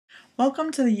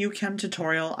Welcome to the UChem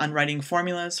tutorial on writing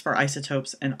formulas for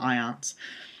isotopes and ions.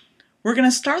 We're going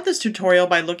to start this tutorial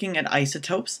by looking at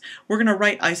isotopes. We're going to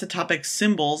write isotopic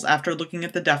symbols after looking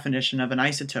at the definition of an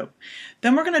isotope.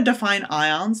 Then we're going to define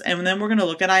ions, and then we're going to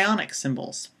look at ionic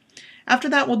symbols. After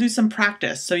that, we'll do some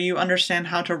practice so you understand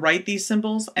how to write these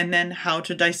symbols and then how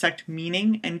to dissect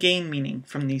meaning and gain meaning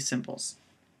from these symbols.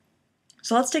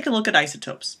 So let's take a look at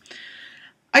isotopes.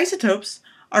 Isotopes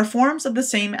are forms of the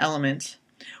same element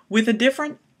with a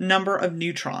different number of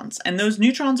neutrons, and those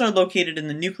neutrons are located in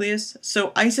the nucleus,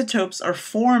 so isotopes are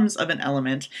forms of an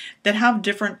element that have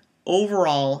different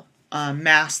overall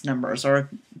mass numbers, or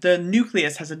the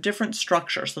nucleus has a different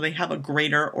structure, so they have a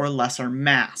greater or lesser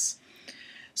mass.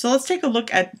 So let's take a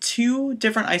look at two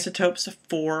different isotopes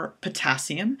for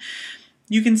potassium.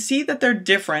 You can see that they're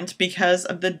different because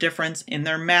of the difference in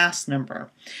their mass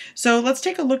number. So let's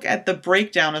take a look at the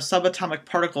breakdown of subatomic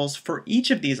particles for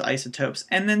each of these isotopes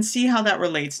and then see how that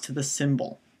relates to the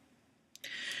symbol.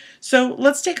 So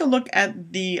let's take a look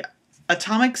at the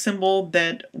atomic symbol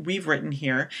that we've written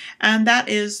here, and that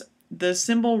is the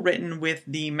symbol written with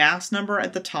the mass number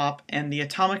at the top and the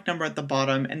atomic number at the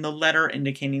bottom and the letter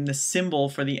indicating the symbol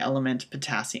for the element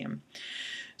potassium.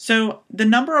 So the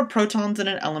number of protons in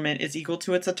an element is equal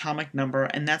to its atomic number,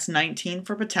 and that's 19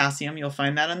 for potassium. You'll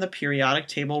find that on the periodic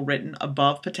table written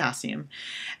above potassium.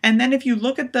 And then if you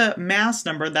look at the mass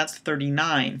number, that's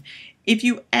 39. If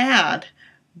you add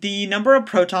the number of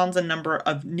protons and number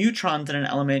of neutrons in an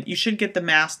element, you should get the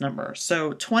mass number.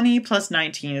 So 20 plus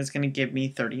 19 is going to give me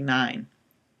 39.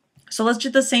 So let's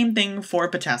do the same thing for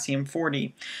potassium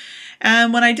 40.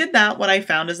 And when I did that, what I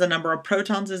found is the number of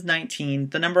protons is 19,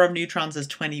 the number of neutrons is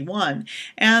 21,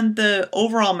 and the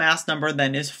overall mass number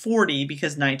then is 40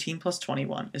 because 19 plus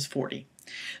 21 is 40.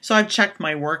 So I've checked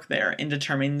my work there in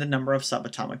determining the number of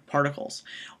subatomic particles.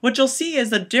 What you'll see is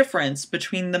the difference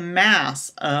between the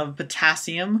mass of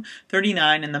potassium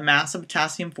 39 and the mass of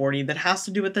potassium 40 that has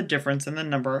to do with the difference in the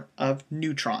number of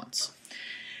neutrons.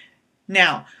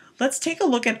 Now, let's take a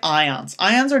look at ions.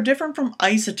 Ions are different from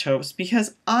isotopes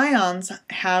because ions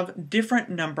have different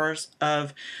numbers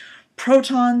of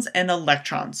protons and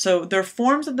electrons. So they're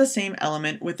forms of the same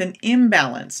element with an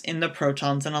imbalance in the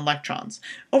protons and electrons.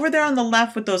 Over there on the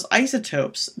left with those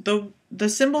isotopes, the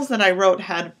symbols that I wrote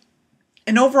had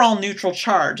an overall neutral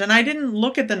charge, and I didn't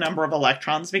look at the number of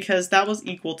electrons because that was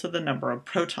equal to the number of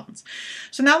protons.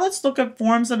 So now let's look at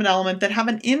forms of an element that have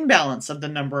an imbalance of the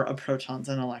number of protons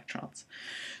and electrons.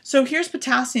 So here's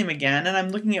potassium again, and I'm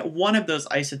looking at one of those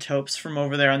isotopes from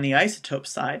over there on the isotope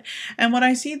side, and what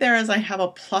I see there is I have a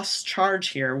plus charge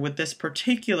here with this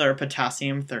particular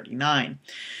potassium 39.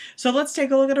 So let's take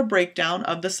a look at a breakdown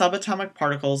of the subatomic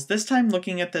particles, this time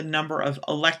looking at the number of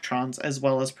electrons as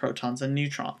well as protons and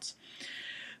neutrons.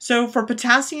 So for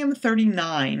potassium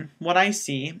 39, what I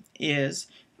see is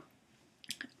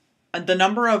the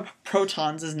number of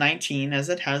protons is 19, as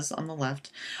it has on the left.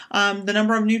 The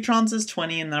number of neutrons is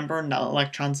 20, and the number of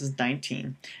electrons is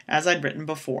 19, as I'd written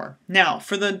before. Now,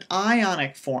 for the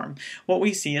ionic form, what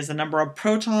we see is the number of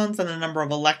protons and the number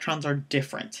of electrons are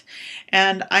different.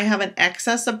 And I have an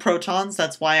excess of protons,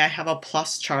 that's why I have a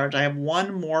plus charge. I have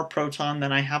one more proton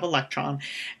than I have electron,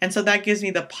 and so that gives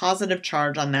me the positive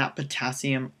charge on that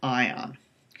potassium ion.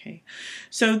 Okay.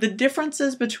 So the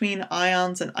differences between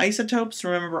ions and isotopes,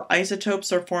 remember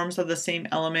isotopes are forms of the same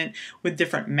element with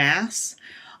different mass.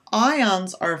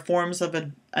 Ions are forms of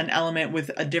an element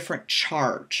with a different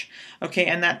charge. Okay,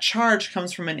 and that charge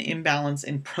comes from an imbalance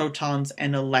in protons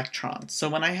and electrons. So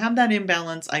when I have that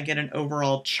imbalance, I get an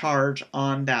overall charge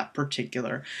on that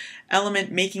particular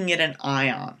element, making it an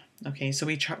ion. Okay, so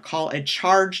we call a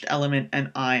charged element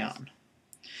an ion.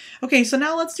 Okay, so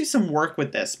now let's do some work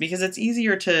with this because it's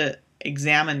easier to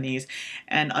examine these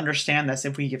and understand this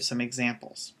if we give some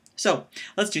examples. So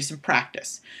let's do some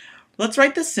practice. Let's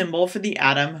write the symbol for the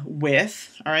atom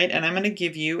with, all right, and I'm going to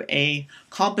give you a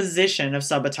composition of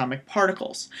subatomic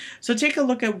particles. So take a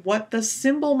look at what the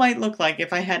symbol might look like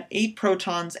if I had 8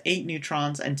 protons, 8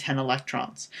 neutrons, and 10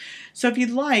 electrons. So if you'd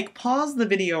like, pause the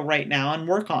video right now and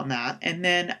work on that, and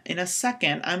then in a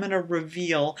second I'm going to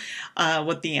reveal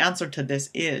what the answer to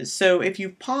this is. So if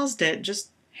you've paused it,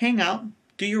 just hang out,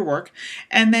 do your work,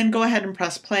 and then go ahead and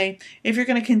press play. If you're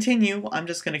going to continue, I'm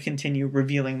just going to continue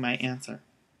revealing my answer.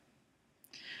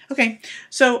 Okay,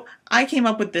 so I came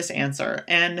up with this answer,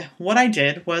 and what I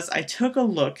did was I took a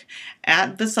look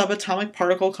at the subatomic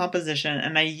particle composition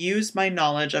and I used my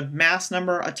knowledge of mass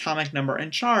number, atomic number,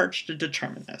 and charge to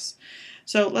determine this.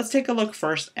 So let's take a look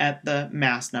first at the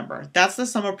mass number. That's the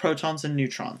sum of protons and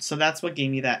neutrons, so that's what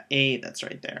gave me that A that's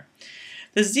right there.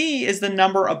 The Z is the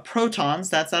number of protons.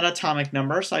 That's that atomic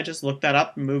number. So I just looked that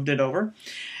up and moved it over.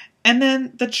 And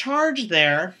then the charge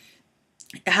there,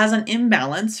 it has an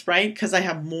imbalance, right? Because I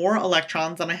have more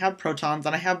electrons than I have protons,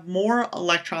 and I have more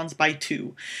electrons by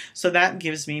 2. So that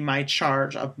gives me my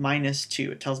charge of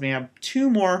 -2. It tells me I have 2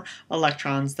 more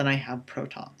electrons than I have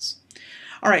protons.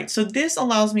 All right, so this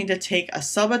allows me to take a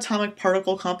subatomic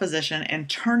particle composition and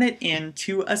turn it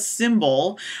into a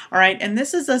symbol. All right, and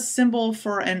this is a symbol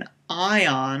for an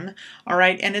ion, all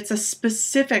right, and it's a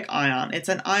specific ion. It's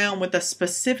an ion with a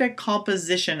specific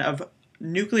composition of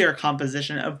nuclear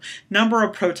composition of number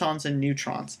of protons and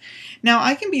neutrons. Now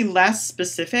I can be less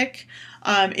specific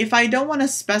if I don't want to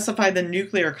specify the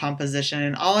nuclear composition,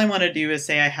 and all I want to do is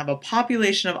say I have a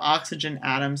population of oxygen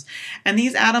atoms, and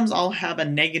these atoms all have a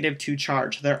 -2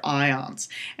 charge. They're ions.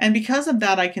 And because of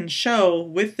that, I can show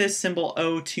with this symbol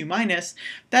O2-,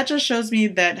 that just shows me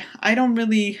that I don't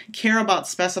really care about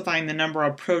specifying the number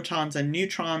of protons and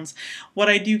neutrons. What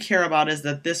I do care about is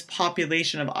that this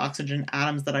population of oxygen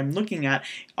atoms that I'm looking at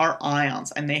are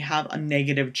ions, and they have a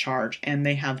negative charge, and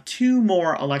they have 2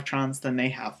 more electrons than they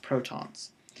have protons.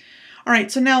 All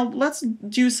right, so now let's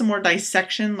do some more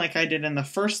dissection like I did in the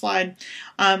first slide.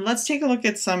 Let's take a look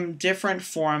at some different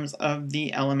forms of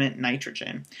the element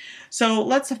nitrogen. So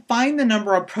let's find the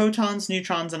number of protons,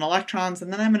 neutrons, and electrons,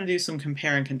 and then I'm going to do some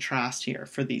compare and contrast here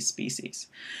for these species.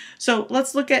 So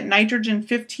let's look at nitrogen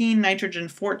 15, nitrogen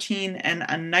 14, and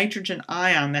a nitrogen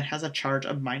ion that has a charge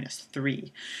of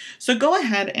 -3. So go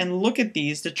ahead and look at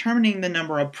these, determining the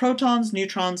number of protons,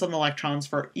 neutrons, and electrons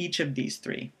for each of these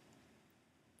 3.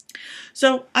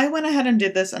 So I went ahead and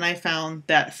did this, and I found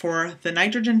that for the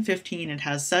nitrogen 15, it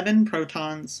has 7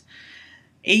 protons,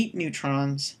 8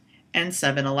 neutrons, and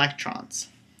 7 electrons.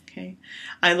 Okay.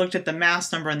 I looked at the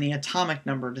mass number and the atomic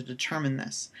number to determine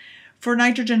this. For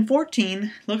nitrogen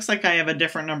 14, looks like I have a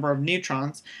different number of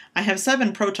neutrons. I have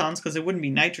 7 protons because it wouldn't be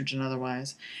nitrogen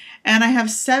otherwise. And I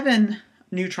have 7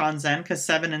 neutrons then, because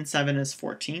 7 and 7 is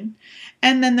 14.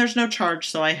 And then there's no charge,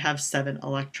 so I have 7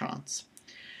 electrons.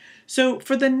 So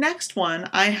for the next one,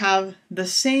 I have the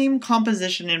same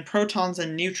composition in protons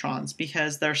and neutrons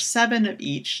because there's 7 of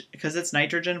each because it's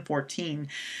nitrogen 14.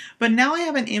 But now I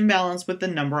have an imbalance with the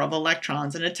number of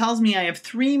electrons, and it tells me I have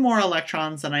 3 more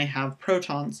electrons than I have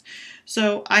protons.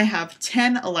 So I have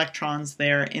 10 electrons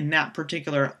there in that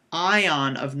particular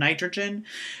ion of nitrogen.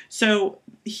 So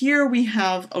here we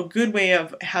have a good way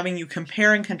of having you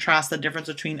compare and contrast the difference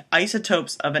between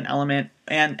isotopes of an element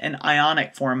and an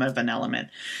ionic form of an element.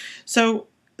 So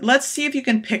let's see if you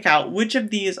can pick out which of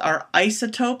these are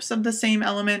isotopes of the same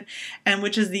element and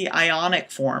which is the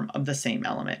ionic form of the same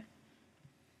element.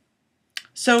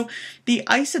 So the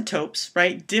isotopes,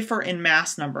 right, differ in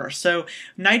mass number. So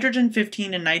nitrogen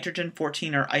 15 and nitrogen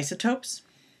 14 are isotopes.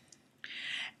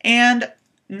 And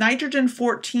nitrogen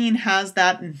 14 has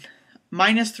that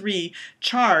 -3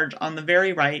 charge on the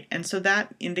very right, and so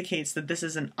that indicates that this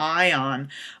is an ion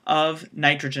of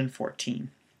nitrogen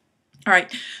 14. All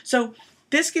right, so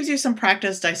this gives you some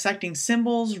practice dissecting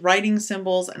symbols, writing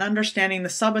symbols, and understanding the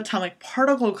subatomic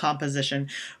particle composition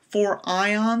for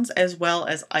ions as well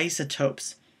as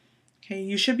isotopes. Okay,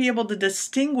 you should be able to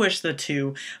distinguish the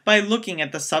two by looking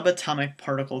at the subatomic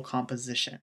particle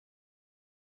composition.